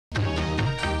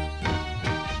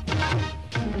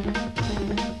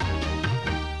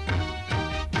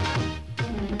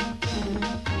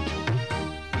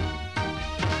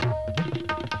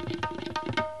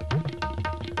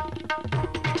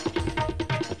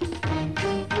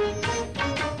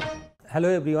Hello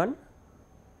everyone.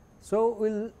 So, we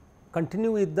will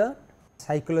continue with the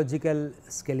psychological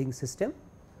scaling system.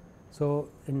 So,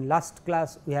 in last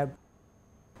class we have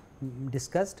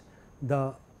discussed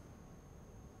there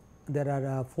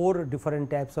are 4 different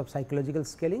types of psychological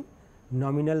scaling: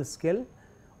 nominal scale,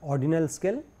 ordinal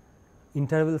scale,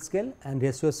 interval scale and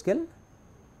ratio scale.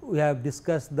 We have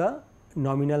discussed the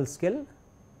nominal scale,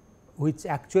 which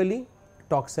actually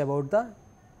talks about the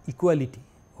equality.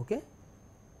 Okay.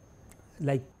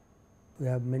 Like we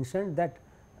have mentioned that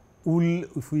wool,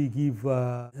 if we give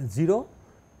 0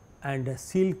 and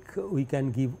silk we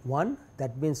can give 1,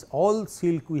 that means all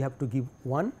silk we have to give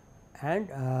 1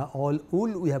 and all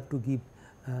wool we have to give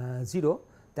 0.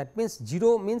 That means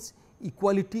 0 means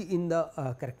equality in the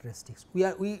characteristics. We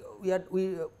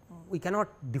cannot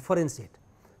differentiate.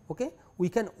 Okay. We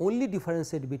can only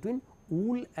differentiate between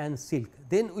wool and silk,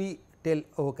 then we tell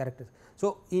our characters.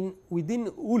 So,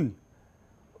 within wool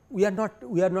we are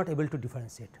not able to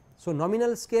differentiate. So,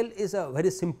 nominal scale is a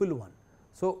very simple one.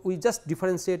 So, we just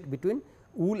differentiate between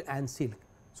wool and silk.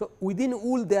 So, within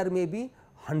wool there may be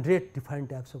 100 different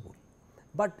types of wool,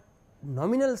 but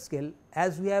nominal scale,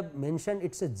 as we have mentioned,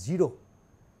 it is a 0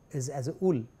 is as a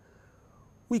wool.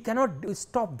 We cannot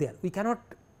stop there, we cannot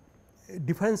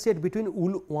differentiate between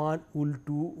wool 1, wool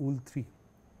 2, wool 3.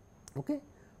 Okay.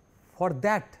 For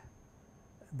that,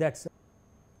 it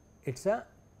is a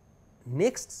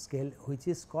next scale which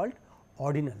is called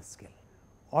ordinal scale.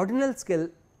 Ordinal scale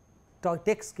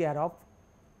takes care of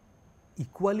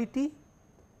equality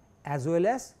as well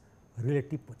as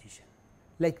relative position.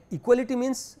 Like equality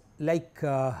means like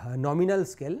nominal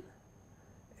scale,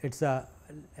 it is a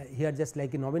here just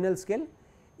like a nominal scale,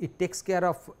 it takes care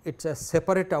of, it is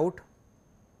separate out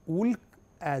wool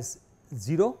as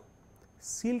 0,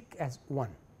 silk as 1,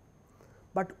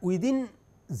 but within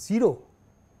 0,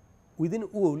 within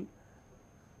wool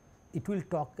it will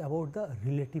talk about the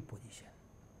relative position.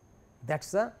 That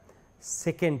is the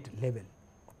second level.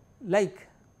 Like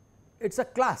it is a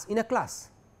class, in a class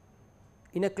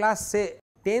say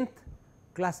 10th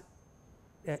class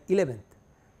 11th,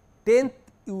 10th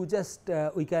you just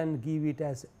we can give it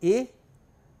as A,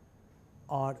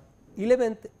 or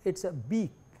 11th it is a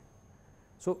B.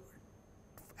 So,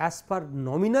 as per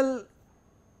nominal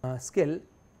scale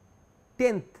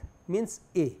 10th means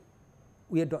A,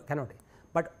 we cannot,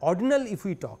 but ordinal if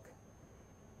we talk,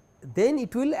 then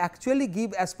it will actually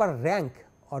give as per rank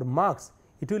or marks,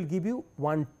 it will give you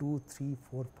 1, 2, 3,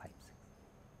 4, 5, 6.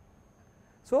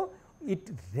 So, it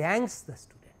ranks the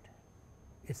student,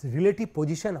 it is relative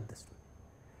position of the student.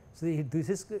 So,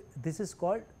 this is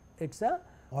called, it is a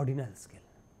ordinal scale.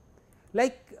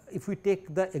 Like if we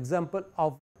take the example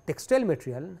of textile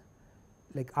material,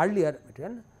 like earlier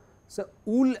material, so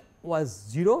wool was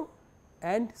 0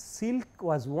 and silk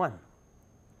was 1.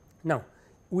 Now,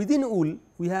 within wool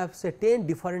we have say 10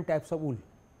 different types of wool,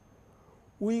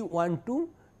 we want to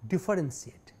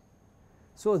differentiate.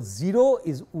 So, 0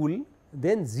 is wool,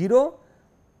 then 0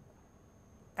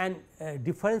 and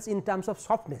difference in terms of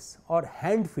softness or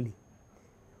hand feeling.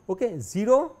 Okay.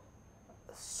 0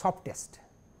 softest,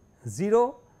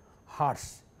 0 harsh,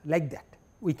 like that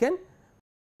we can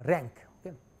rank.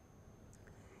 Okay.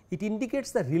 It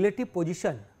indicates the relative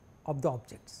position of the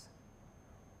objects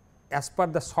as per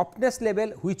the softness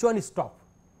level, which one is top.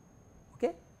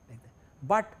 Okay. Like that.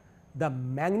 But the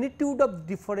magnitude of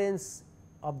difference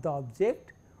of the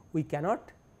object we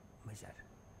cannot measure,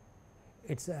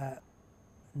 it is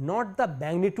not the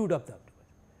magnitude of the object.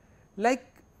 Like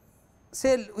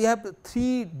say we have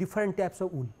 3 different types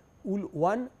of wool, wool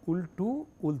 1, wool 2,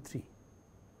 wool 3.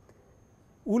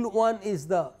 Wool 1 is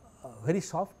the very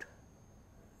soft,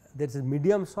 there is a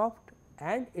medium soft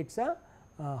and it is a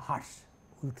harsh,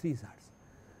 wool 3 is harsh.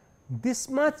 This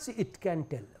much it can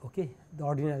tell, okay, the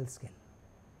ordinal scale.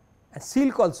 And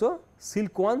silk also,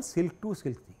 silk 1, silk 2,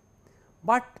 silk 3,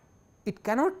 but it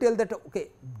cannot tell that okay,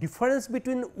 difference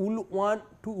between wool 1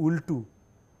 to wool 2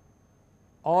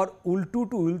 or wool 2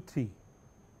 to wool 3,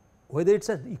 whether it is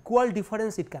an equal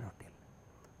difference it cannot tell.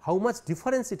 How much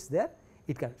difference it is there,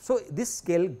 it can. So, this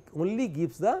scale only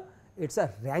gives the, it is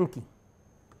a ranking.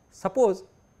 Suppose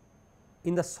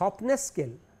in the softness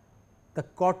scale the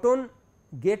cotton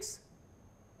gets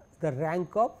the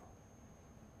rank of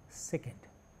second.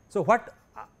 So, what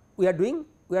we are doing,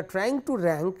 we are trying to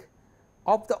rank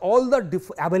of the all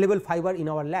the available fiber in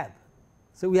our lab.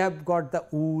 So, we have got the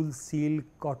wool, silk,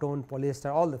 cotton,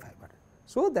 polyester, all the fiber.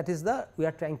 So, that is the we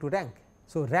are trying to rank.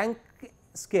 So, rank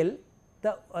scale,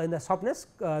 the in the softness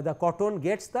the cotton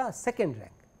gets the second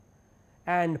rank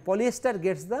and polyester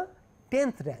gets the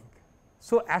 10th rank.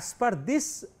 So, as per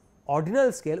this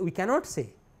ordinal scale we cannot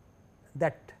say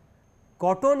that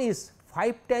cotton is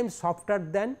 5 times softer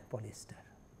than polyester,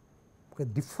 because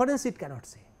difference it cannot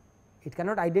say, it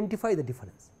cannot identify the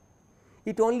difference,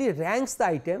 it only ranks the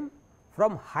item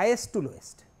from highest to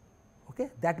lowest, okay.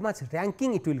 That much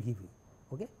ranking it will give you.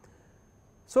 Okay.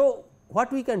 So,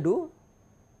 what we can do?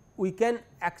 We can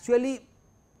actually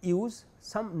use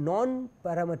some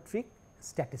non-parametric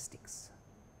statistics.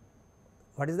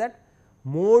 What is that?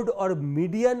 Mode or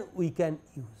median we can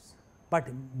use, but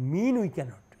mean we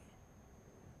cannot.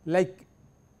 Like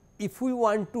if we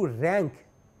want to rank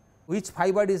which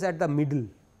fiber is at the middle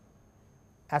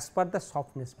as per the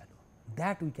softness value,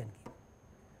 that we can give,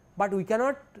 but we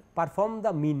cannot perform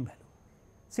the mean value.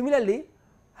 Similarly,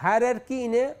 hierarchy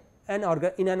in an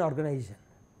organization,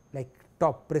 like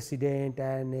top president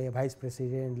and a vice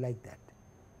president, like that,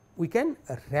 we can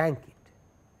rank it,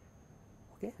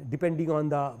 okay, depending on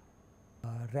the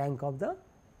rank of the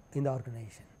in the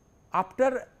organization.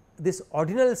 After this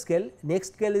ordinal scale,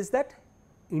 next scale is that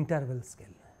interval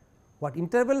scale. What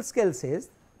interval scale says,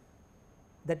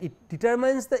 that it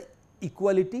determines the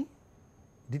equality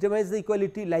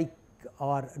like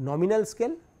our nominal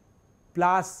scale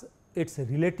plus its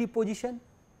relative position,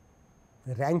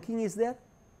 the ranking is there,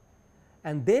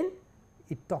 and then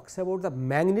it talks about the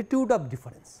magnitude of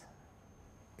difference.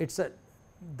 It is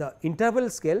the interval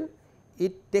scale,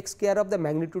 it takes care of the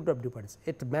magnitude of difference,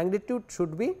 its magnitude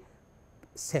should be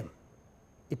same,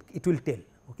 it will tell.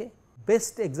 Okay.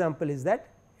 Best example is that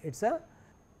it is a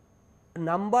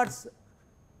numbers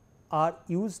are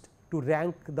used to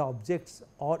rank the objects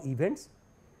or events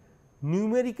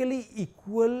numerically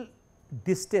equal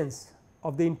distance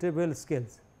of the interval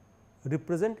scales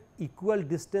represent equal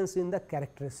distance in the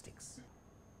characteristics.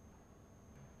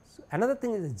 So, another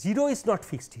thing is 0 is not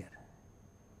fixed here,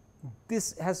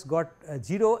 this has got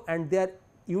 0 and their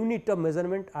unit of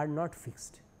measurement are not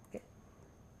fixed. Okay.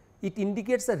 It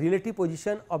indicates the relative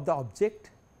position of the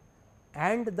object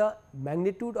and the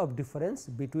magnitude of difference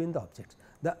between the objects.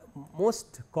 The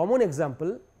most common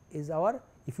example is our,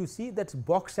 if you see, that is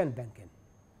box and Banken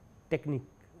technique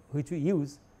which we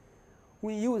use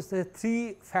the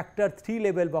 3 factor 3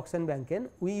 level box and Banken.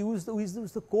 We use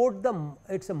the code,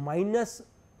 it is a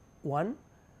 -1,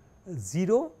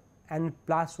 0 and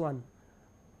 +1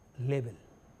 level.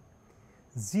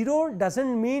 0 does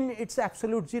not mean it is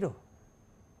absolute 0,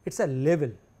 it is a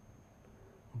level,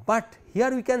 but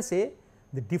here we can say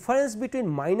the difference between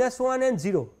 -1 and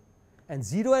 0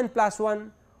 and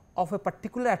 +1 of a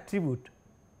particular attribute,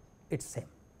 it is same.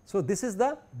 So, this is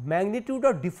the magnitude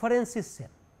of difference is same.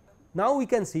 Now, we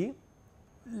can see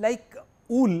like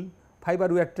wool fiber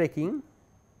we are taking,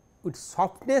 with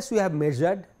softness we have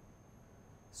measured,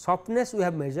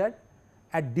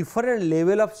 at different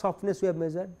level of softness we have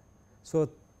measured. So,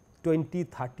 20,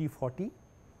 30, 40.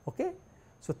 Okay.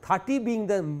 So, 30 being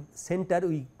the center,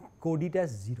 we code it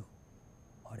as 0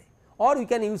 or we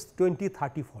can use 20,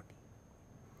 30, 40.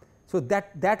 So,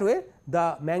 that way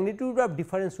the magnitude of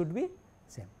difference should be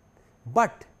same,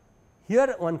 but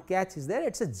here one catch is there,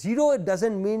 it is a 0, it does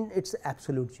not mean it is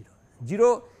absolute 0,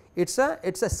 0 it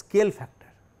is a scale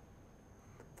factor.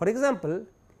 For example,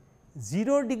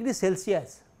 0 degree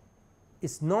Celsius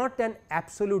is not an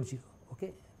absolute 0,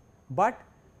 okay, but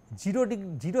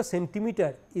 0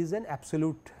 centimeter is an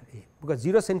absolute, because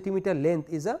 0 centimeter length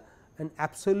is an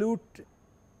absolute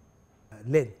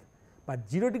length, but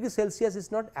 0 degree Celsius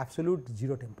is not absolute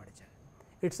 0 temperature,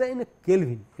 it is in a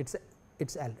Kelvin, it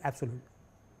is absolute.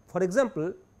 For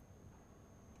example,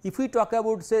 if we talk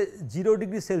about say 0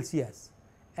 degree Celsius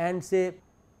and say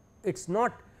it is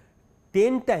not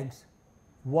 10 times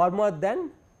warmer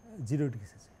than 0 degree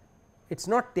Celsius, it is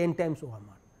not 10 times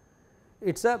warmer,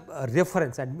 it is a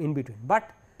reference in between,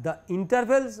 but the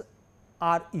intervals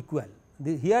are equal.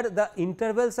 Here the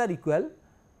intervals are equal,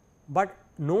 but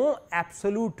no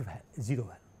absolute 0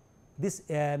 value, this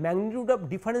magnitude of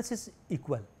difference is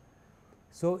equal.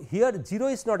 So, here 0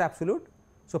 is not absolute.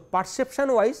 So,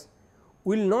 perception wise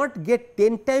we will not get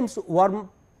 10 times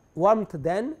warmth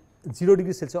than 0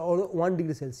 degree Celsius or 1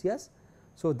 degree Celsius.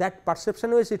 So, that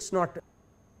perception wise it is not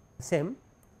same.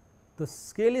 The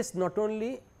scale is not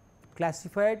only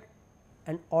classified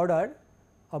and order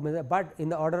of measure, but in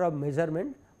the order of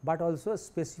measurement, but also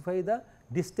specify the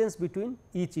distance between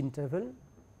each interval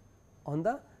on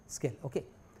the scale. Okay.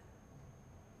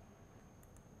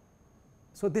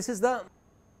 So, this is the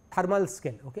thermal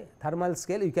scale. Okay. Thermal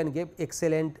scale you can give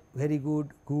excellent, very good,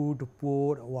 good,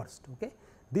 poor, worst. Okay.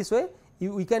 This way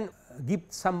we can give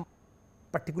some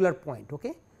particular point.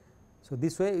 Okay. So,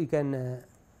 this way we can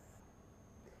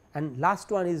and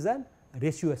last one is the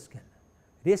ratio scale.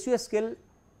 Ratio scale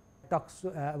talks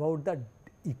about the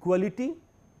equality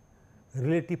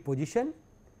relative position,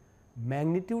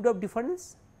 magnitude of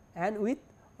difference and with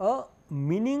a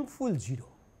meaningful 0.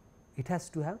 It has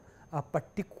to have a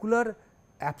particular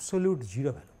absolute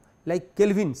 0 value like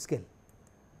Kelvin scale.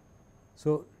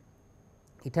 So,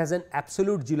 it has an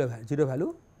absolute 0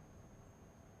 value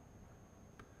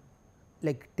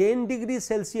like 10 degrees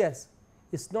Celsius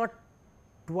is not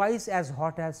twice as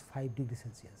hot as 5 degrees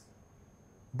Celsius,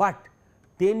 but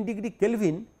 10 degree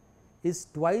Kelvin is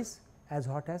twice as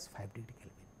hot as 5 degree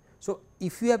Kelvin. So,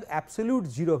 if you have absolute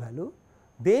 0 value,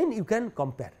 then you can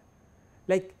compare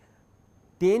like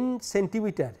 10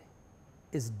 centimeter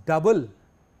is double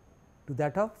to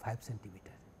that of 5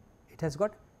 centimeter. It has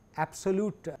got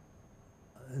absolute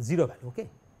 0 value. Okay.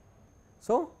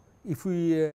 So, if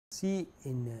we see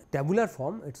in tabular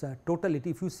form, it is a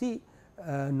totality. If you see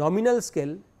nominal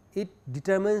scale, it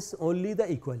determines only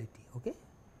the equality. Okay.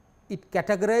 It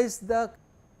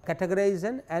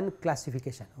categorization and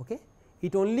classification. Okay.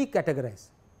 It only categorize.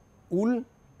 Wool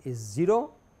is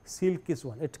 0, silk is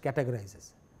 1. It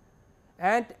categorizes.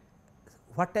 And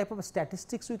what type of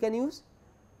statistics we can use?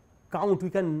 Count. We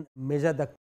can measure the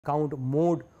count,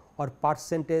 mode or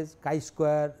percentage,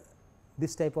 chi-square.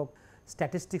 This type of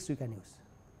statistics we can use.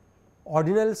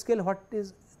 Ordinal scale, what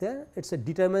is there? It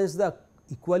determines the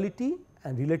equality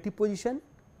and relative position.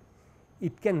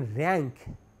 It can rank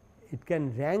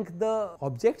the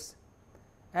objects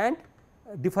and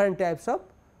different types of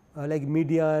like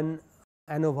median,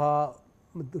 ANOVA,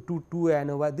 2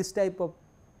 ANOVA, this type of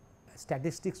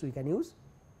statistics we can use.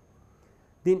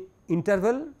 Then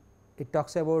interval, it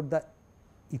talks about the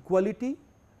equality,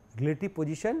 relative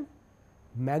position,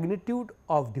 magnitude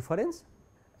of difference,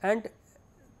 and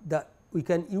the we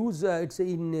can use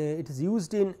it is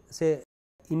used in say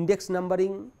index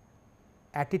numbering,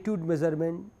 attitude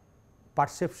measurement,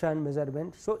 perception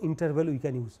measurement. So, interval we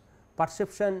can use.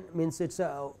 Perception means it is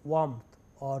a warmth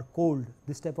or cold,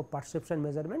 this type of perception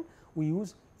measurement we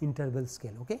use interval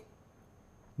scale. Okay.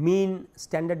 Mean,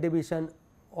 standard deviation,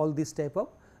 all this type of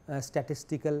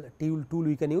statistical tool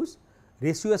we can use.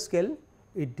 Ratio scale,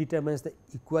 it determines the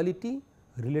equality,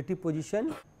 relative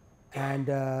position and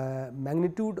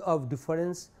magnitude of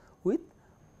difference with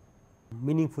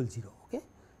meaningful 0. Okay.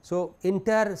 So,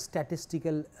 entire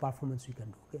statistical performance we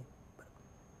can do. Okay.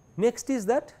 Next is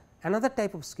that another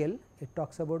type of scale, it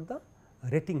talks about the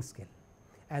rating scale,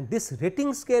 and this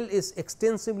rating scale is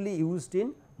extensively used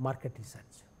in market research.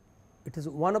 It is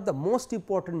one of the most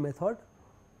important method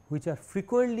which are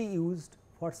frequently used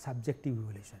for subjective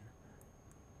evaluation.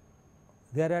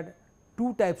 There are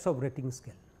two types of rating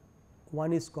scale.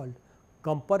 One is called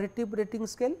comparative rating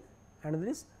scale, another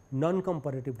is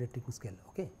non-comparative rating scale.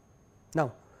 Okay.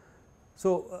 Now,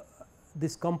 so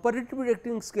these comparative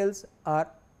rating scales are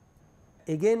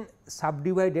again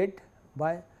subdivided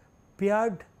by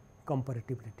paired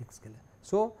comparative rating scale.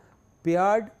 So,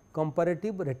 paired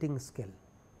comparative rating scale.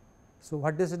 So,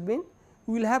 what does it mean?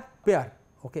 We will have pair,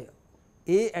 okay,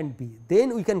 A and B,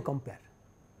 then we can compare.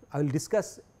 I will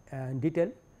discuss in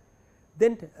detail.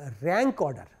 Then rank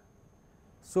order.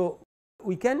 So,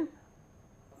 we do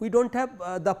not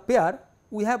have the pair,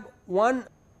 we have one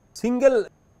single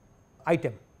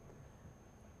item,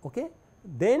 okay.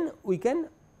 Then we can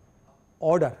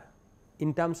order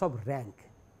in terms of rank,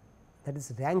 that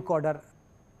is rank order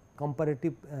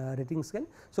comparative rating scale.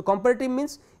 So, comparative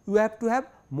means you have to have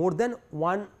more than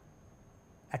one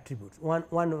attribute,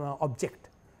 one object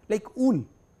like wool.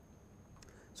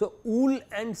 So, wool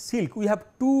and silk, we have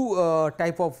two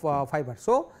type of fiber.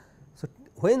 So,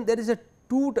 when there is a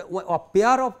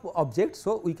pair of objects,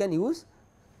 so we can use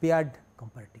paired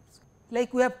comparatives.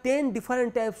 Like we have 10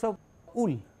 different types of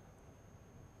wool.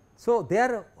 So,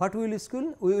 there what we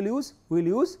will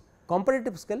use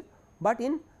comparative scale, but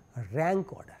in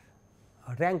rank order.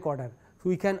 So,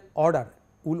 we can order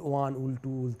wool 1, wool 2,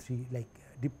 wool 3 like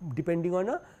depending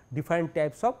on different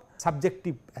types of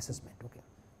subjective assessment. Okay.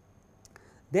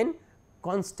 Then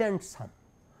constant sum.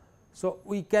 So,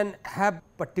 we can have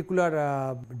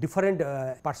particular different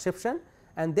perception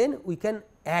and then we can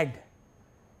add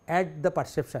the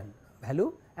perception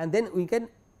value and then we can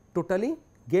totally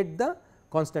get the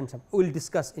constant sum. We will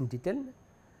discuss in detail.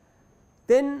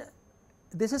 Then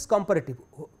this is comparative.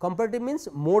 Comparative means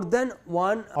more than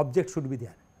one object should be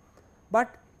there,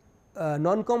 but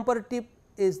non-comparative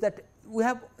is that we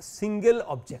have single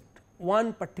object,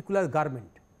 one particular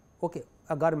garment, okay,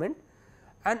 a garment,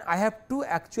 and I have to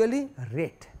actually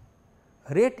rate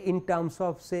in terms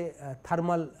of say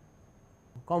thermal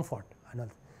comfort and all.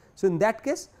 So, in that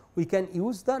case we can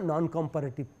use the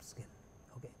non-comparative scale,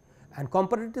 okay. And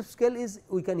comparative scale is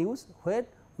we can use where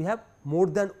we have more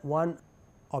than one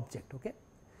object. Okay.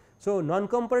 So,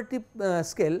 non-comparative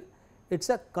scale, it is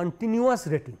a continuous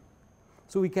rating.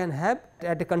 So, we can have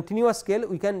at a continuous scale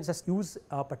we can just use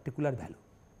a particular value,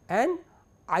 and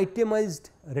itemized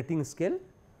rating scale.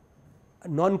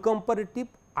 Non-comparative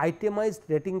itemized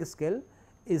rating scale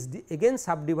is again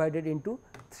subdivided into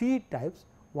 3 types.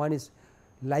 One is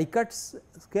Likert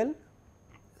scale,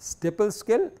 staple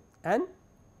scale, and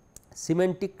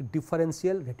semantic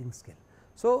differential rating scale.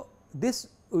 So, this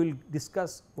we will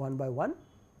discuss one by one.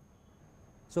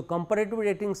 So, comparative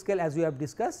rating scale, as we have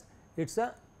discussed, it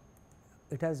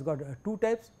has got 2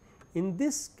 types. In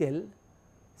this scale,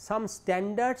 some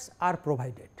standards are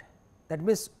provided, that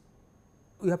means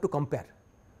we have to compare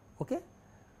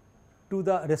to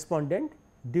the respondent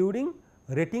during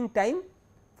rating time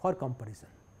for comparison.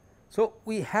 So,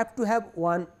 we have to have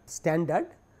one standard,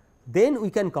 then we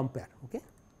can compare.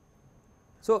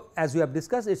 So, as we have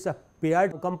discussed, it is a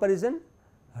paired comparison,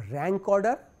 rank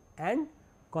order, and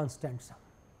constant sum.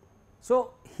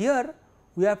 So, here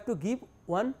we have to give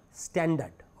one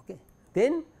standard,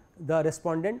 then the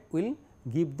respondent will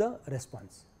give the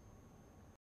response.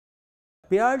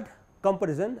 Paired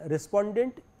comparison,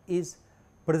 respondent is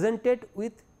presented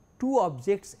with 2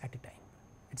 objects at a time,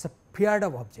 it is a paired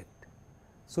of object.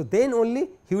 So, then only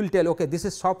he will tell this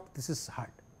is soft, this is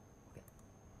hard.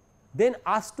 Then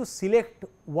asked to select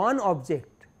one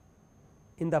object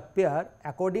in the pair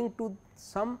according to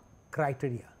some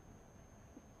criteria,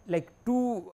 like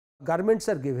 2 garments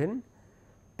are given,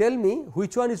 tell me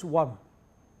which one is warm,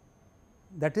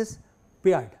 that is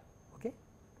paired. It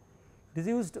is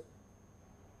used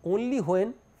only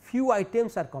when few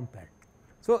items are compared.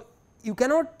 So, you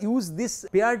cannot use this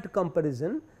paired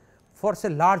comparison for say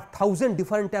large 1000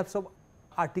 different types of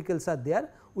articles are there,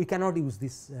 we cannot use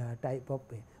this type of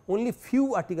only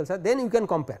few articles are, then you can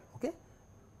compare.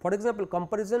 For example,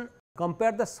 comparison,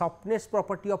 compare the softness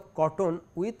property of cotton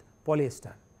with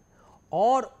polyester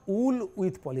or wool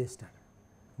with polyester,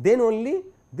 then only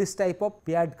this type of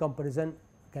paired comparison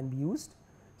can be used.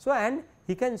 So, and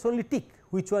he can only tick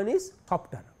which one is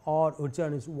softer or which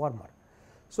one is warmer.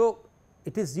 So,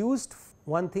 it is used,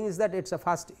 one thing is that it is a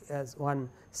first as one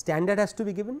standard has to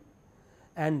be given,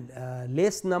 and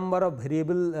less number of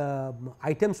variable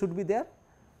items should be there,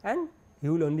 and he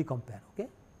will only compare.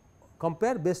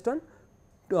 Compare based on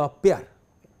pair.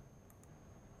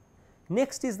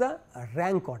 Next is the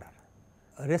rank order.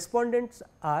 Respondents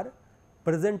are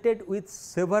presented with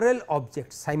several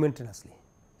objects simultaneously,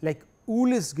 like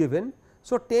wool is given.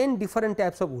 So, 10 different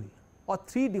types of wool or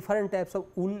 3 different types of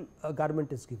wool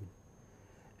garment is given,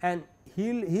 and he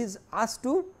is asked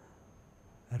to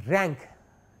rank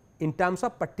in terms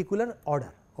of particular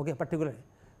order, particular,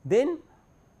 then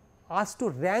asked to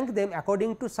rank them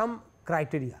according to some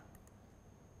criteria.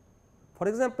 For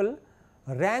example,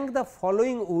 rank the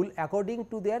following wool according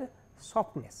to their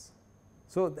softness.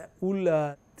 So, the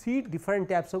wool 3 different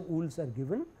types of wools are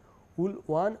given, wool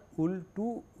 1, wool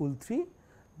 2, wool 3.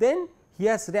 Then he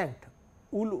has ranked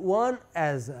wool 1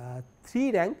 as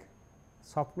 3 rank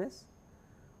softness,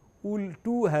 wool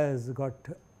 2 has got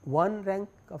 1 rank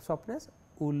of softness,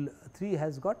 wool 3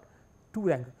 has got 2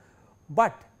 rank.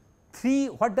 But 3,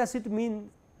 what does it mean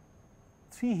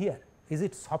 3 here? Is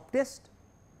it softest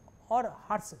or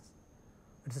harshest?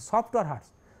 It is soft or harsh,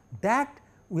 that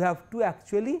we have to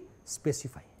actually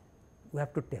specify, we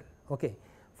have to tell.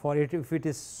 For it, if it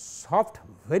is soft,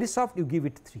 very soft, you give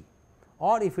it 3,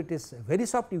 or if it is very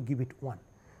soft, you give it 1.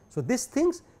 So, these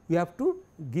things you have to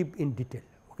give in detail,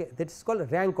 that is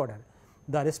called rank order.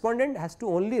 The respondent has to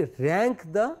only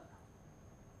rank the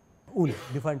wool,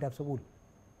 different types of wool.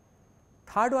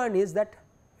 Third one is that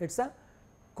it is a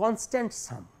constant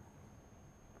sum.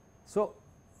 So,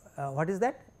 what is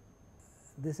that?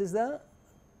 This is the,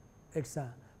 it is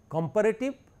a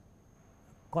comparative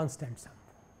constant sum.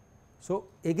 So,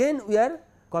 again we are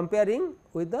comparing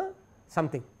with the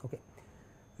something.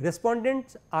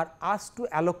 Respondents are asked to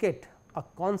allocate a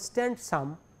constant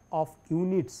sum of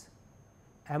units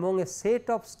among a set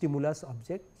of stimulus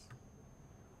objects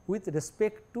with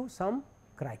respect to some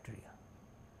criteria.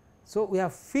 So, we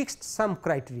have fixed some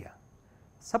criteria.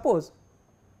 Suppose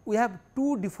we have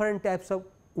 2 different types of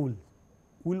wool,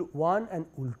 wool 1 and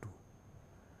wool 2.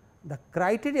 The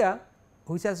criteria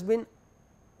which has been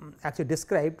actually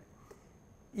described,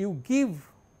 you give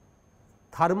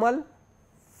thermal,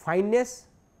 fineness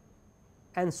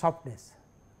and softness,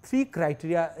 3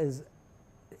 criteria is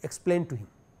explained to him,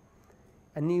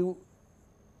 and you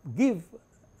give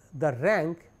the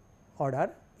rank order,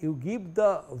 you give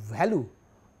the value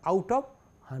out of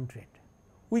 100.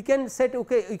 We can set,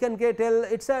 we can tell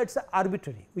it is a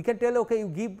arbitrary, we can tell you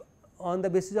give on the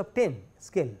basis of 10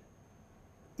 scale.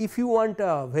 if you want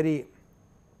a very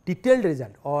detailed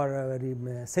result or a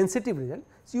very sensitive result,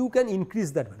 so you can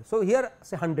increase that value. So, here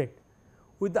say 100,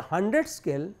 with the 100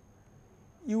 scale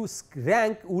you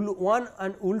rank wool 1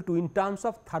 and wool 2 in terms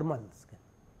of thermal scale.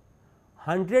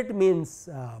 100 means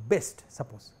best,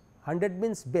 suppose 100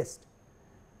 means best.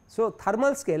 So,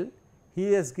 thermal scale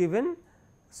he has given,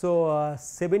 so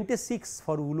 76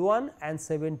 for wool 1 and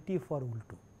 70 for wool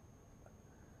 2,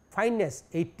 fineness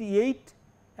 88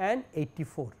 and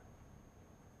 84,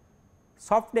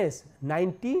 softness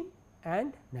 90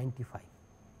 and 95.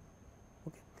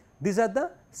 Okay. These are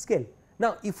the scale.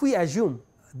 Now, if we assume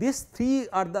these three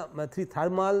are the three,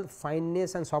 thermal,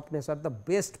 fineness and softness are the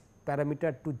best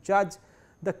parameter to judge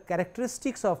the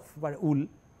characteristics of wool,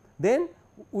 then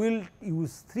we will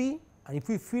use 3, and if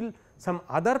we feel some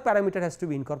other parameter has to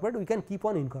be incorporated, we can keep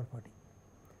on incorporating.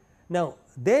 Now,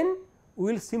 then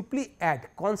we will simply add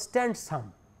constant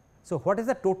sum. So, what is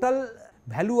the total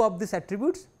value of these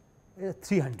attributes?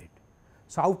 300.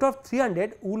 So, out of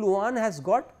 300, wool 1 has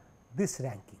got this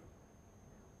ranking,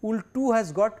 wool 2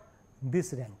 has got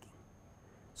this ranking.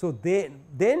 So,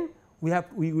 then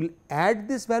we will add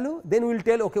this value, then we will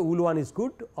tell okay, wool 1 is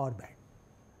good or bad.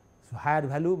 So, higher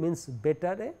value means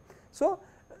better. So,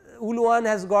 wool 1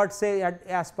 has got, say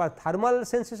as per thermal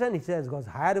sensation it has got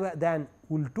higher than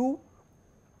wool 2,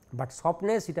 but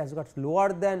softness it has got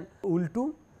lower than wool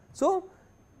 2. So,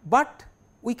 but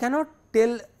we cannot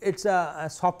tell it is a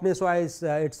softness wise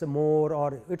it is more,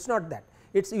 or it is not that,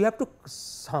 it is you have to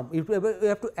sum, you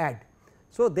have to add.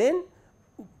 So, then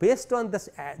based on this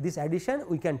addition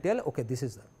we can tell okay, this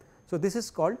is the. So, this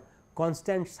is called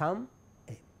constant sum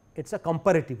A, it is a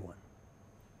comparative one,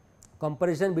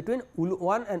 comparison between wool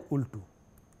 1 and wool 2.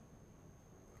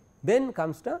 Then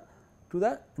comes to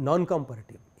the non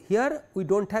comparative. Here we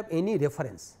do not have any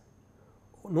reference,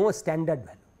 no standard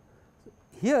value.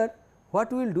 Here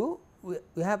what we will do,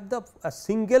 we have a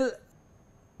single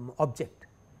object.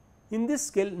 In this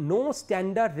scale no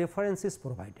standard reference is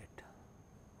provided,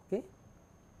 okay,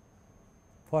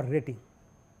 for rating.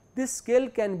 This scale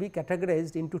can be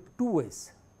categorized into two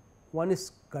ways, one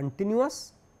is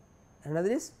continuous,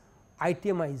 another is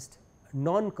itemized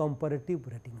non comparative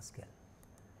rating scale.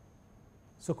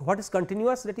 So, what is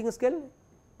continuous rating scale?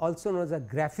 Also known as a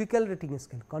graphical rating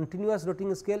scale. Continuous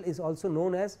rating scale is also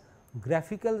known as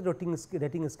graphical rating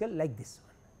scale, like this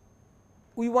one.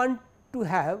 We want to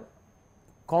have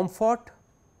comfort,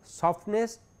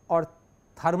 softness or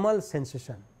thermal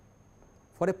sensation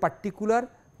for a particular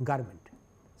garment.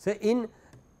 So,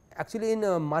 actually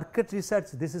in market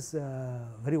research this is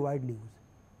very widely used,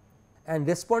 and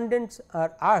respondents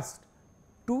are asked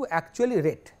to actually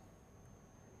rate,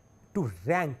 to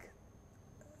rank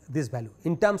this value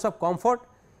in terms of comfort.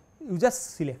 You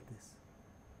just select this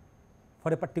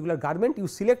for a particular garment, you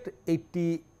select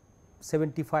 80,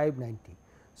 75, 90.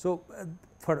 So,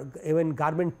 for even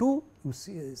garment 2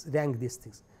 you rank these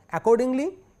things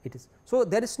accordingly it is. So,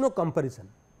 there is no comparison.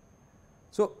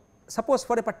 So, suppose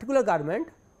for a particular garment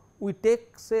we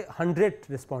take say 100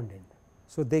 respondent.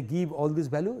 So, they give all this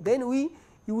value, then we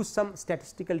use some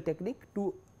statistical technique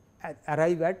to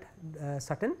arrive at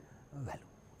certain value.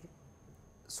 Okay.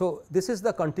 So, this is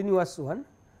the continuous one.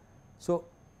 So,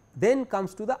 then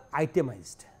comes to the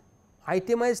itemized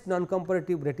non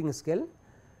comparative rating scale.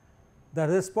 The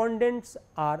respondents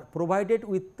are provided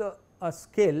with a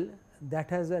scale that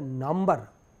has a number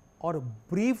or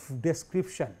brief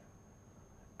description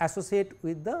associated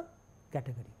with the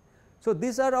category. So,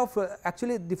 these are of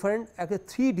actually different,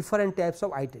 three different types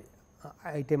of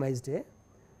itemized.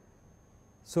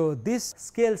 So, these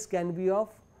scales can be of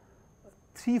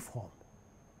three form.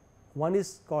 One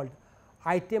is called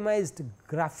itemized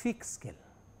graphic scale,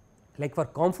 like for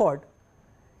comfort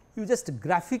you just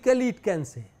graphically it can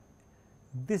say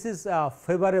this is a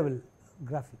favorable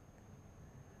graphic,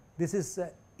 this is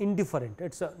indifferent,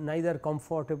 it is neither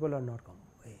comfortable or not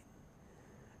comfortable,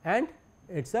 and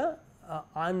it is a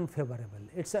unfavorable,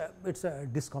 it is a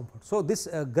discomfort. So, this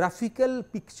graphical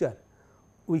picture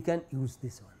we can use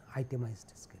this one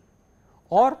itemized scale,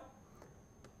 or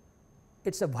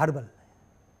it is a verbal,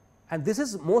 and this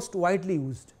is most widely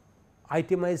used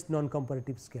itemized non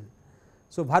comparative scale.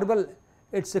 So, verbal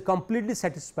it is completely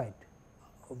satisfied,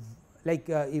 like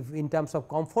if in terms of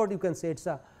comfort you can say it is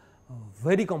a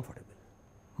very comfortable,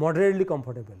 moderately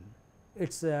comfortable, it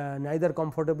is neither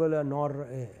comfortable nor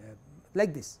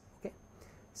like this. Okay.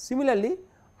 Similarly,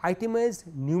 itemized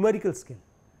numerical scale.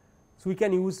 So, we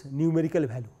can use numerical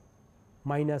value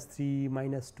 -3,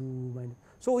 -2, minus.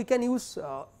 So, we can use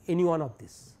any one of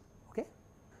this. Okay.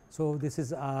 So, this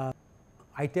is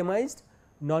itemized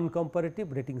non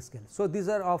comparative rating scale. So, these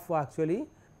are of actually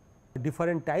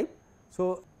different type.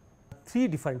 So, 3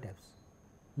 different types.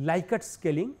 Likert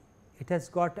scaling, it has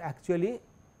got actually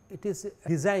it is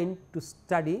designed to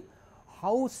study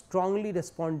how strongly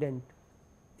respondent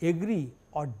agree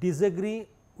or disagree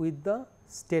with the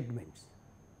statements,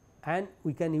 and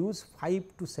we can use 5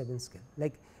 to 7 scale.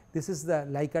 Like this is the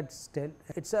Likert scale,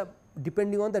 it is a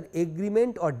depending on the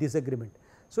agreement or disagreement.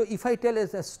 So, if I tell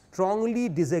as a strongly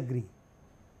disagree,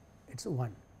 it is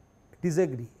 1,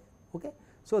 disagree. Okay.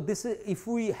 So, this is if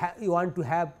we want to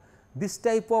have this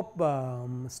type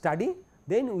of study,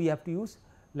 then we have to use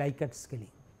Likert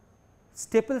scaling.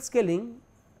 Staple scaling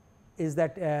is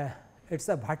that it is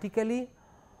a vertically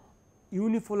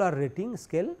unipolar rating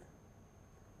scale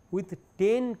with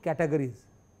 10 categories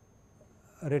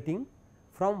rating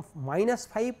from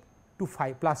 -5 to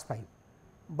 5 plus 5,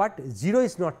 but 0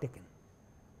 is not taken.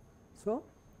 So,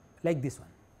 like this one,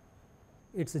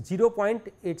 it is a 0 point,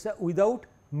 it is a without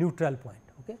neutral point.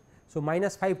 Okay. So,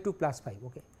 -5 to +5.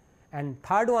 Okay. And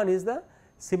third one is the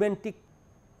semantic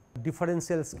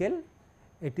differential scale,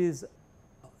 it is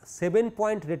 7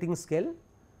 point rating scale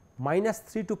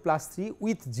 -3 to +3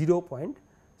 with 0 point.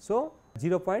 So,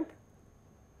 0 point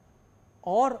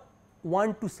or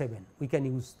 1 to 7 we can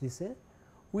use this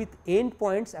with end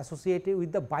points associated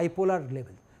with the bipolar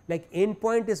level. Like end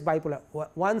point is bipolar,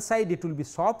 one side it will be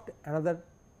soft, another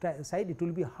side it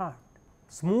will be hard,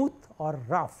 smooth or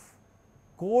rough,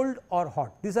 cold or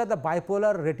hot. These are the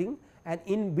bipolar rating, and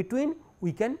in between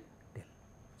we can tell.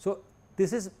 So,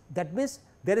 this is that means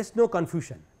there is no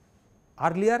confusion.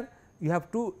 Earlier you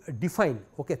have to define,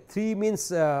 okay, 3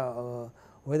 means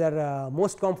whether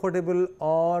most comfortable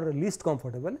or least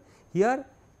comfortable. Here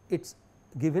it is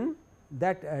given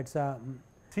that it is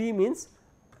 3 means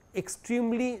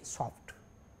extremely soft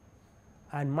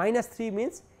and -3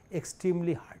 means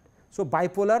extremely hard. So,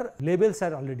 bipolar labels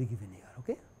are already given here.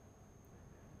 Okay.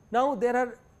 Now, there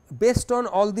are based on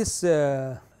all this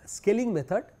scaling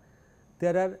method,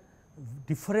 there are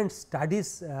different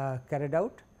studies carried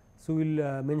out. So, we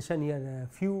will mention here a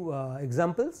few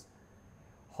examples.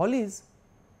 Hollis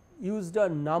used a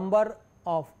number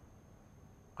of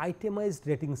itemized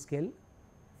rating scale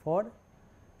for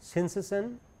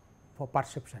sensation, for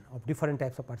perception of different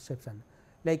types of perception.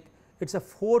 Like it is a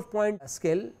 4 point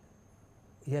scale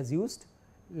he has used,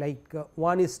 like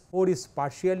 1 is 4 is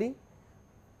partially,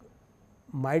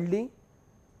 mildly,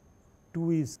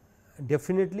 2 is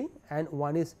definitely, and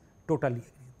 1 is totally.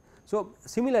 So,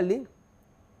 similarly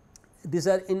these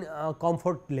are in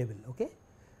comfort level. Okay.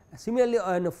 Similarly,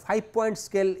 on a 5 point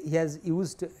scale he has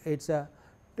used, it is a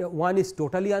 1 is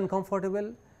totally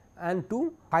uncomfortable and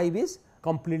 2 5 is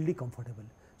completely comfortable.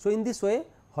 So, in this way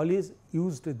Hollis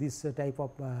used this type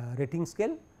of rating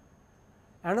scale.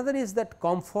 Another is that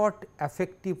comfort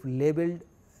affective labeled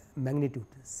magnitude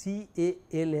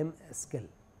CALM scale,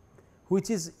 which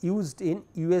is used in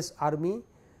US Army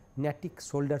Natick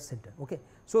Shoulder Center. Okay.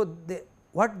 So,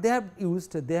 what they have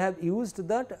used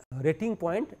that rating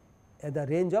point at the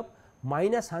range of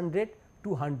 -100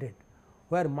 to 100,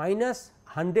 where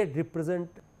 -100 represent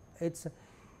its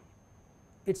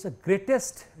a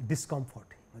greatest discomfort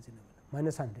imaginable,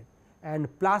 -100, and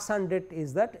 +100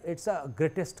 is that it is a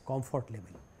greatest comfort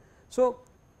level. So,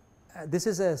 this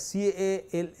is a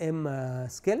CALM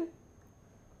scale.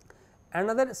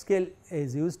 Another scale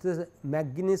is used as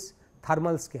McGuinness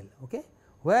thermal scale, okay,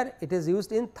 where it is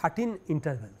used in 13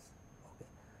 intervals, okay,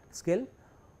 scale,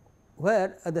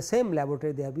 where the same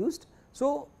laboratory they have used.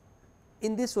 So,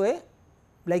 in this way,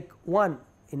 like 1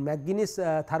 in McGuinness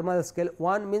thermal scale,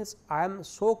 1 means I am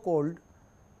so cold,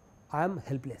 I am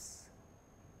helpless.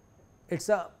 It is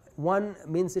a 1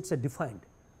 means it is a defined,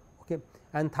 okay,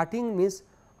 and 13 means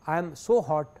I am so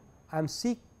hot, I am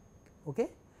sick. Okay.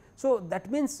 So, that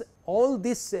means all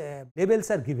these labels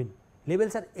are given,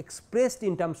 labels are expressed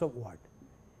in terms of what?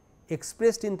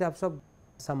 Expressed in terms of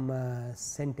some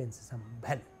sentence, some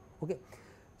value. Okay.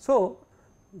 So,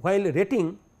 while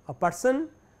rating, a person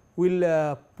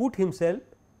will put himself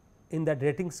in that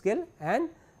rating scale, and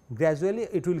gradually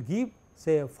it will give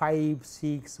say 5,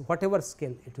 6, whatever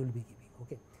scale it will be giving.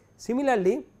 Okay.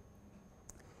 Similarly,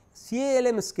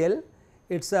 CALM scale,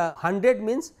 it is 100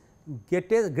 means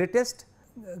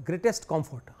greatest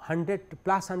comfort, 100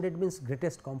 plus 100 means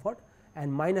greatest comfort,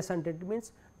 and minus 100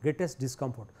 means greatest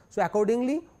discomfort. So,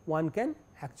 accordingly one can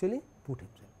actually put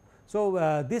himself.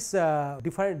 So,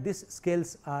 these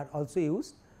scales are also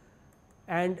used,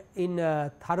 and in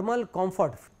thermal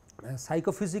comfort,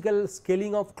 psychophysical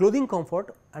scaling of clothing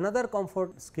comfort, another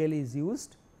comfort scale is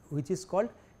used, which is called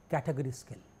category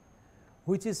scale,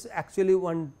 which is actually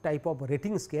one type of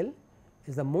rating scale,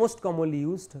 is the most commonly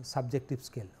used subjective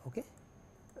scale. Okay.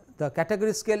 the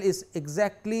category scale is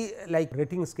exactly like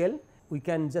rating scale. We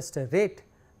can just rate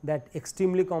that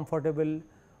extremely comfortable,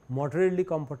 moderately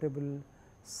comfortable,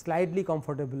 slightly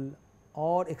comfortable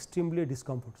or extremely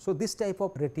discomfort. So, this type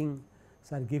of ratings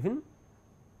are given,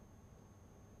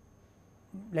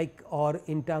 like, or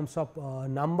in terms of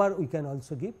number we can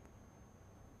also give.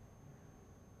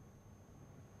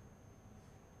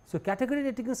 So, category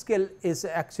rating scale is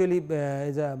actually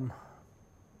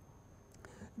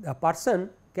a person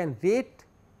can rate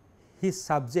his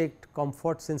subject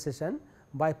comfort sensation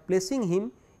by placing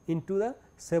him into the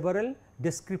several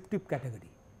descriptive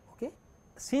category. Okay.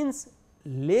 Since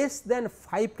less than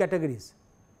 5 categories,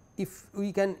 if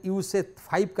we can use say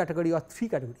 5 category or 3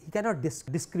 category, he cannot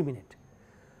discriminate.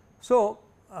 So,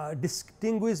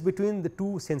 distinguish between the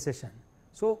two sensation.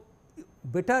 So,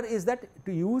 better is that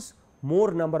to use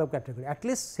more number of categories, at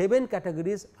least 7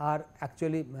 categories are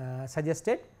actually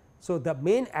suggested. So, the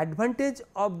main advantage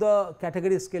of the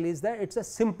category scale is that it is a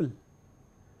simple,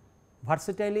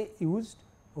 versatilely used,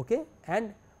 okay,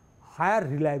 and higher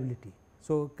reliability.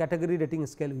 So, category rating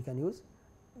scale we can use.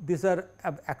 These are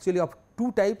actually of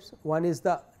 2 types. One is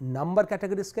the number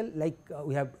category scale, like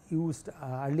we have used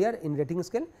earlier in rating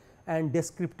scale, and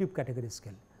descriptive category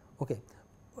scale. Okay.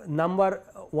 Number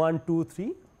 1, 2,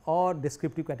 3 or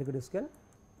descriptive category scale.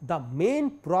 The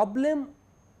main problem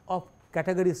of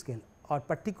category scale, or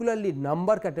particularly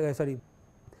number category,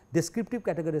 descriptive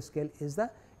category scale, is the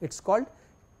it is called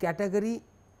category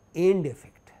end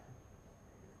effect.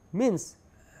 Means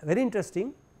very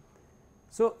interesting.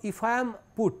 So, if I am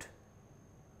put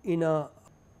in a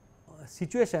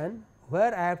situation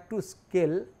where I have to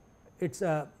scale, it is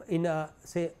in a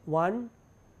say 1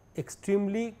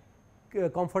 extremely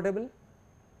comfortable,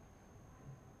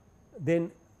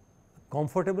 then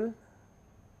comfortable,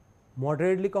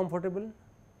 moderately comfortable,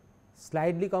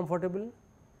 slightly comfortable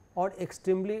or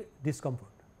extremely discomfort.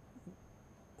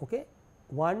 Okay.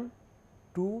 1,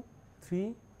 2,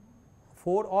 3,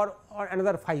 4 or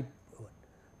another 5.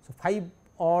 So, 5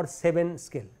 or 7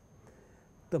 scale.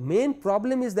 The main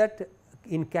problem is that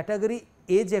in category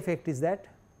age effect is that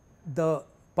the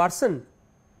person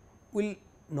will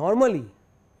normally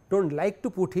do not like to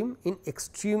put him in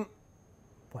extreme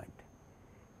point.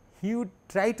 He would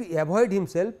try to avoid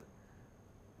himself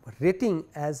rating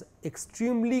as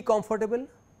extremely comfortable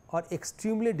or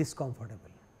extremely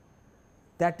discomfortable.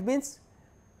 That means,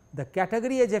 the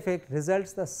category age effect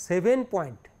results the 7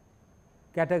 point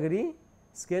category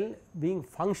scale being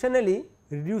functionally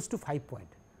reduced to 5 point.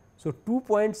 So, 2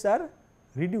 points are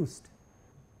reduced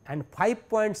and 5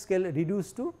 point scale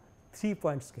reduced to 3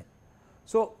 point scale.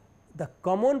 So, the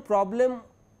common problem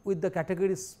with the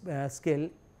category scale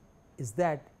is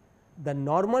that the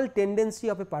normal tendency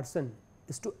of a person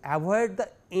is to avoid the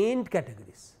end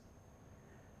categories.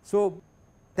 So,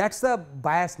 that is the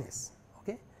biasness.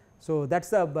 Okay. So, that is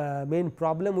the main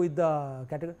problem with the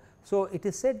category. So, it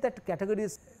is said that category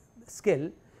scale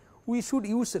we should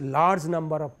use large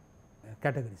number of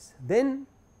categories, then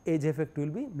age effect will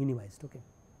be minimized. Okay.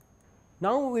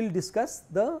 Now, we will discuss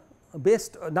the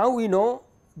now we know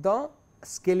the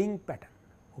scaling pattern,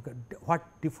 okay, what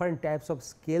different types of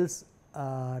scales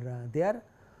are there,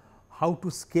 how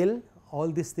to scale, all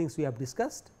these things we have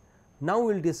discussed. Now,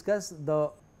 we will discuss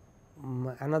the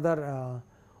another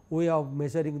way of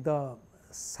measuring the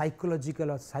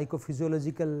psychological or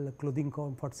psychophysiological clothing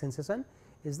comfort sensation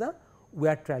is the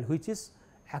wear trial, which is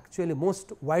actually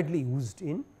most widely used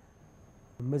in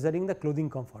measuring the clothing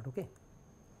comfort. Okay.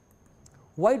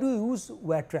 Why do we use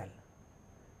wear trial?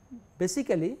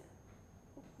 Basically,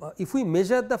 if we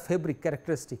measure the fabric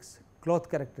characteristics, cloth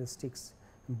characteristics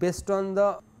based on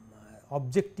the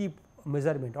objective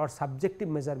measurement or subjective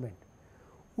measurement,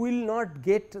 we will not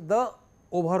get the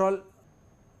overall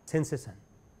sensation.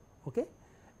 Okay.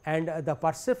 And the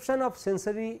perception of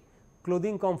sensory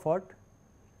clothing comfort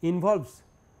involves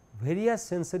various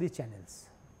sensory channels: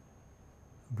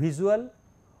 visual,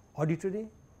 auditory,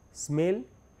 smell,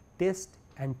 taste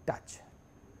and touch.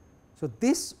 So,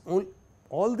 this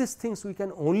all these things we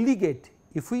can only get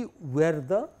if we wear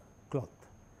the cloth.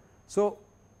 So,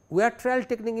 wear trial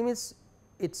technique means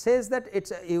it says that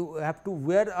it's you have to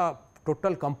wear a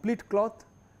total complete cloth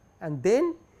and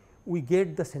then we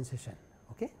get the sensation.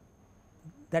 Okay.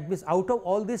 That means, out of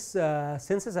all this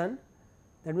sensation,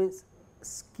 that means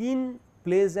skin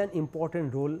plays an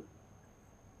important role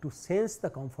to sense the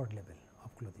comfort level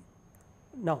of clothing.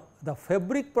 Now, the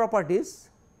fabric properties,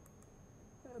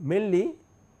 mainly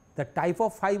the type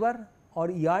of fiber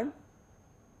or yarn,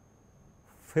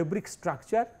 fabric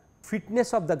structure,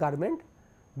 fitness of the garment,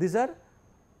 these are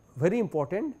very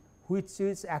important, which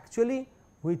is actually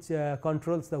which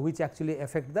controls the which actually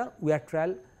affect the wear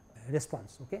trial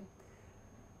response. Okay.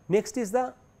 Next is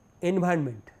the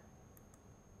environment,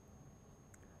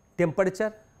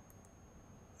 temperature,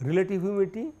 relative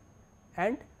humidity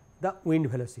and the wind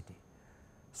velocity.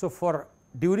 So, for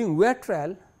during wear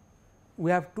trial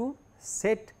we have to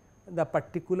set the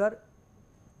particular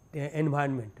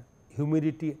environment,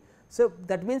 humidity. So,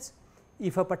 that means,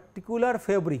 if a particular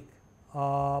fabric,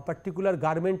 particular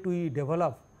garment we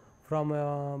develop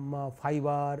from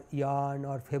fiber, yarn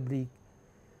or fabric,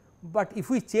 but if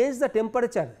we change the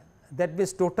temperature, that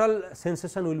means total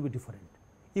sensation will be different.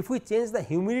 If we change the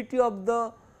humidity of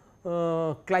the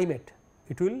climate,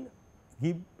 it will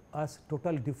give us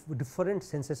total different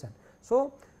sensation.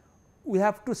 So, we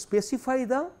have to specify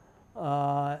the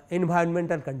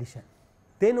environmental condition,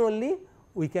 then only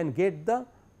we can get the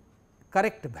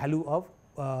correct value of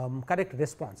correct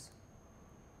response,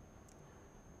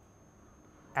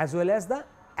 as well as the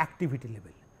activity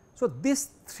level. So,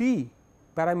 these three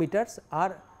parameters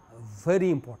are very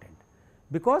important,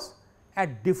 because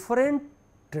at different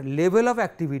level of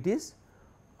activities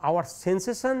our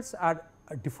sensations are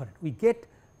different,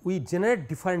 we generate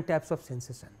different types of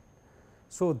sensation.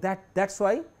 So, that is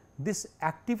why this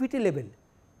activity level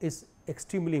is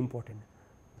extremely important.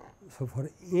 So, for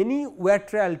any wear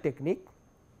trial technique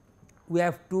we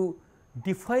have to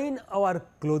define our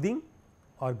clothing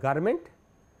or garment,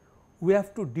 we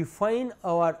have to define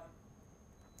our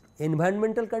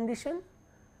environmental condition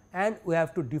and we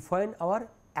have to define our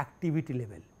activity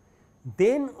level.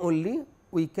 Then only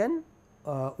we can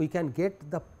get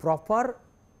the proper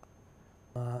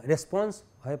response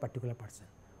of a particular person.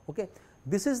 Okay.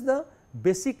 This is the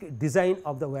basic design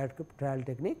of the wear trial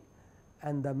technique,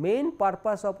 and the main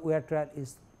purpose of wear trial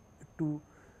is to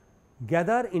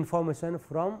gather information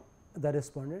from the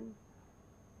respondent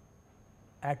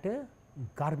at a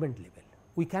garment level.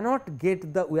 We cannot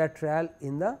get the wear trial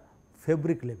in the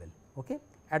fabric level. Okay.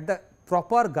 At the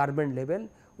proper garment level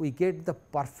we get the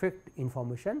perfect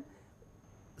information.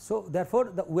 So,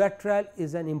 therefore, the wear trial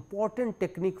is an important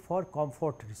technique for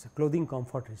comfort research, clothing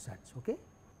comfort research. Okay.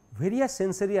 Various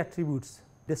sensory attributes,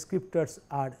 descriptors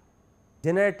are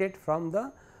generated from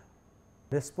the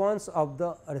response of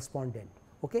the respondent,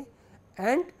 okay,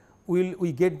 and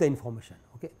we get the information.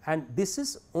 Okay. And this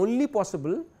is only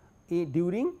possible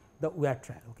during the wear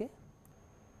trial. Okay.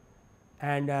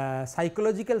 And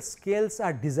psychological scales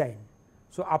are designed.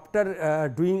 So,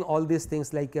 after doing all these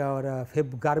things like our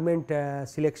garment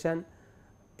selection,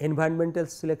 environmental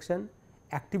selection,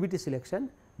 activity selection,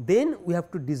 then we have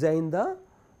to design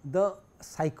the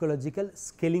psychological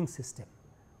scaling system.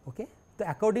 Okay. So,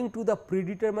 according to the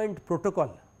predetermined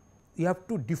protocol, you have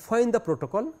to define the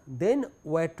protocol, then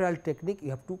wear trial technique you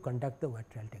have to conduct the wear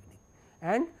trial technique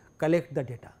and collect the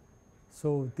data.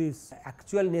 So, this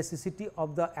actual necessity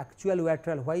of the actual wear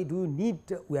trial, why do you need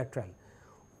wear trial?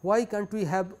 Why can't we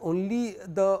have only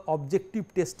the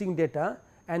objective testing data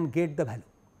and get the value?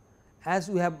 As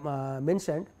we have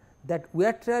mentioned that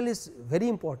wear trial is very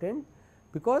important,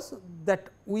 because that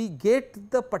we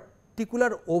get the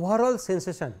particular overall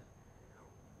sensation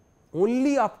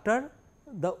only after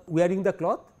the wearing the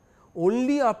cloth,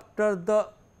 only after the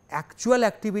actual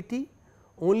activity,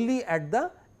 only at the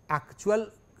actual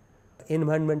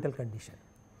environmental condition.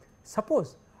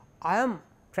 Suppose I am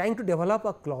trying to develop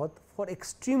a cloth for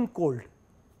extreme cold,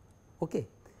 okay,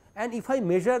 and if I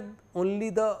measure only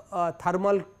the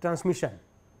thermal transmission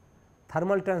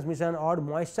or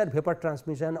moisture vapor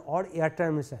transmission or air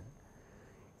transmission,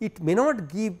 it may not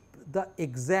give the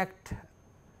exact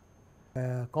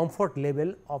comfort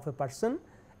level of a person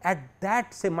at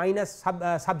that say minus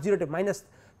sub 0 to minus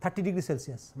 30 degrees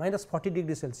Celsius, minus 40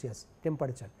 degrees Celsius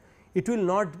temperature. It will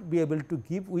not be able to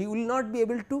give, we will not be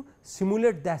able to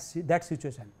simulate that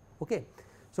situation. Okay.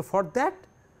 So, for that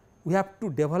we have to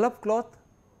develop cloth,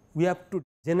 we have to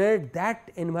generate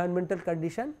that environmental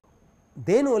condition,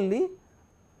 then only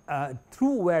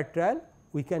through wear trial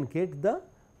we can get the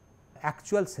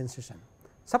actual sensation.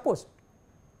 Suppose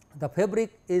the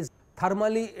fabric is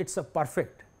thermally it is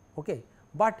perfect, okay,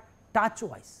 but touch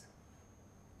wise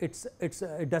it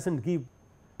does not give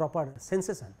proper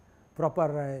sensation,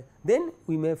 proper then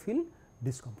we may feel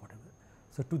discomfortable.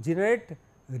 So, to generate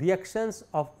reactions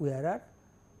of wearer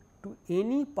to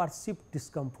any perceived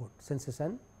discomfort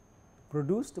sensation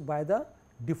produced by the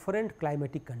different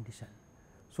climatic condition.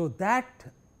 So, that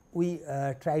we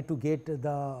try to get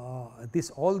the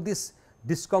all this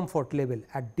discomfort level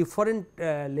at different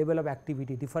level of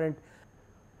activity, different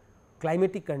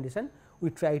climatic condition,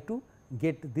 we try to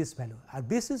get this value.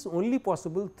 This is only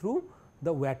possible through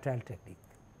the wear trial technique.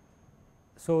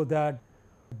 So, that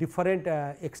different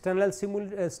external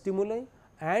stimuli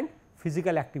and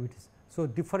physical activities. So,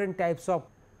 different types of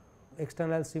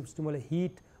external stimuli,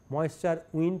 heat, moisture,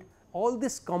 wind, all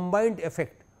this combined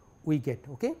effect we get.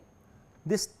 Okay.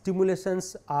 These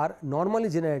stimulations are normally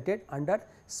generated under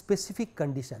specific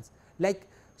conditions like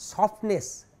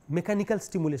softness, mechanical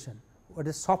stimulation, what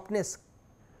is softness,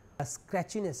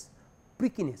 scratchiness,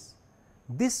 prickiness.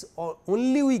 This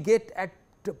only we get at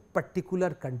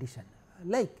particular condition,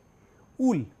 like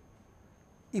wool.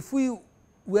 If we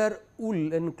wear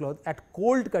wool and cloth at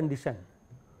cold condition,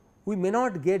 we may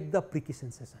not get the pricky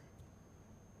sensation.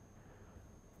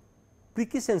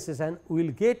 Pricky sensation we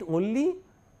will get only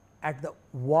at the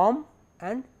warm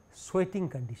and sweating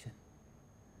condition.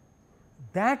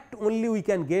 That only we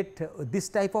can get this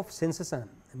type of sensation,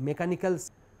 mechanical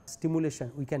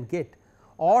stimulation we can get,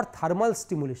 or thermal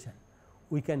stimulation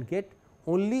we can get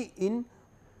only in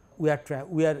wear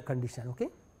condition. Okay.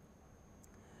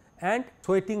 And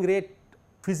sweating rate,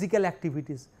 physical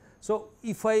activities. So,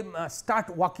 if I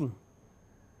start walking,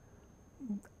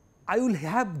 I will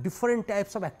have different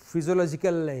types of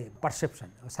physiological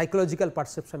perception, psychological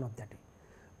perception of that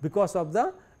because of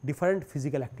the different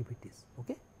physical activities.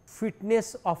 Okay.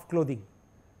 Fitness of clothing,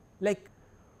 like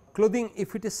clothing,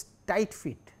 if it is tight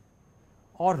fit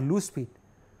or loose fit,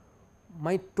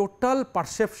 my total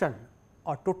perception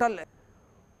or total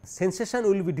sensation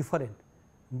will be different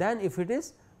than if it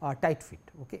is tight fit.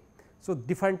 Okay. So,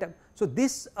 different so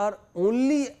these are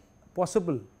only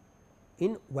possible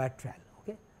in wear trial.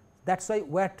 Okay. That is why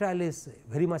wear trial is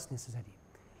very much necessary.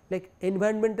 Like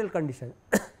environmental condition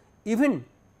even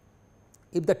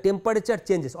if the temperature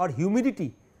changes or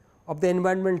humidity of the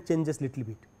environment changes little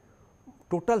bit,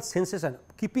 total sensation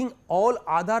keeping all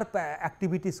other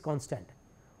activities constant,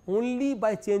 only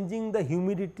by changing the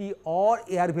humidity or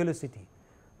air velocity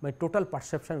my total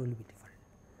perception will be different.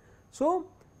 So,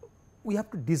 we have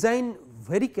to design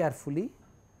very carefully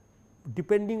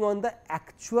depending on the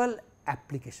actual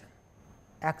application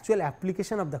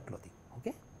of the clothing.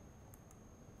 Okay.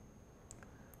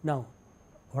 Now,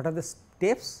 what are the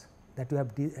steps that we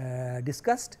have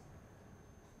discussed?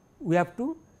 We have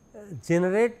to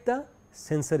generate the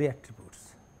sensory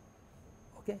attributes,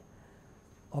 okay,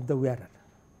 of the wearer.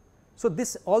 So,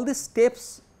 this all these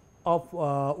steps of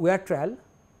wear trial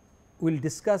we will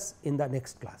discuss in the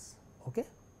next class. Okay.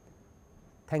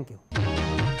 Thank you.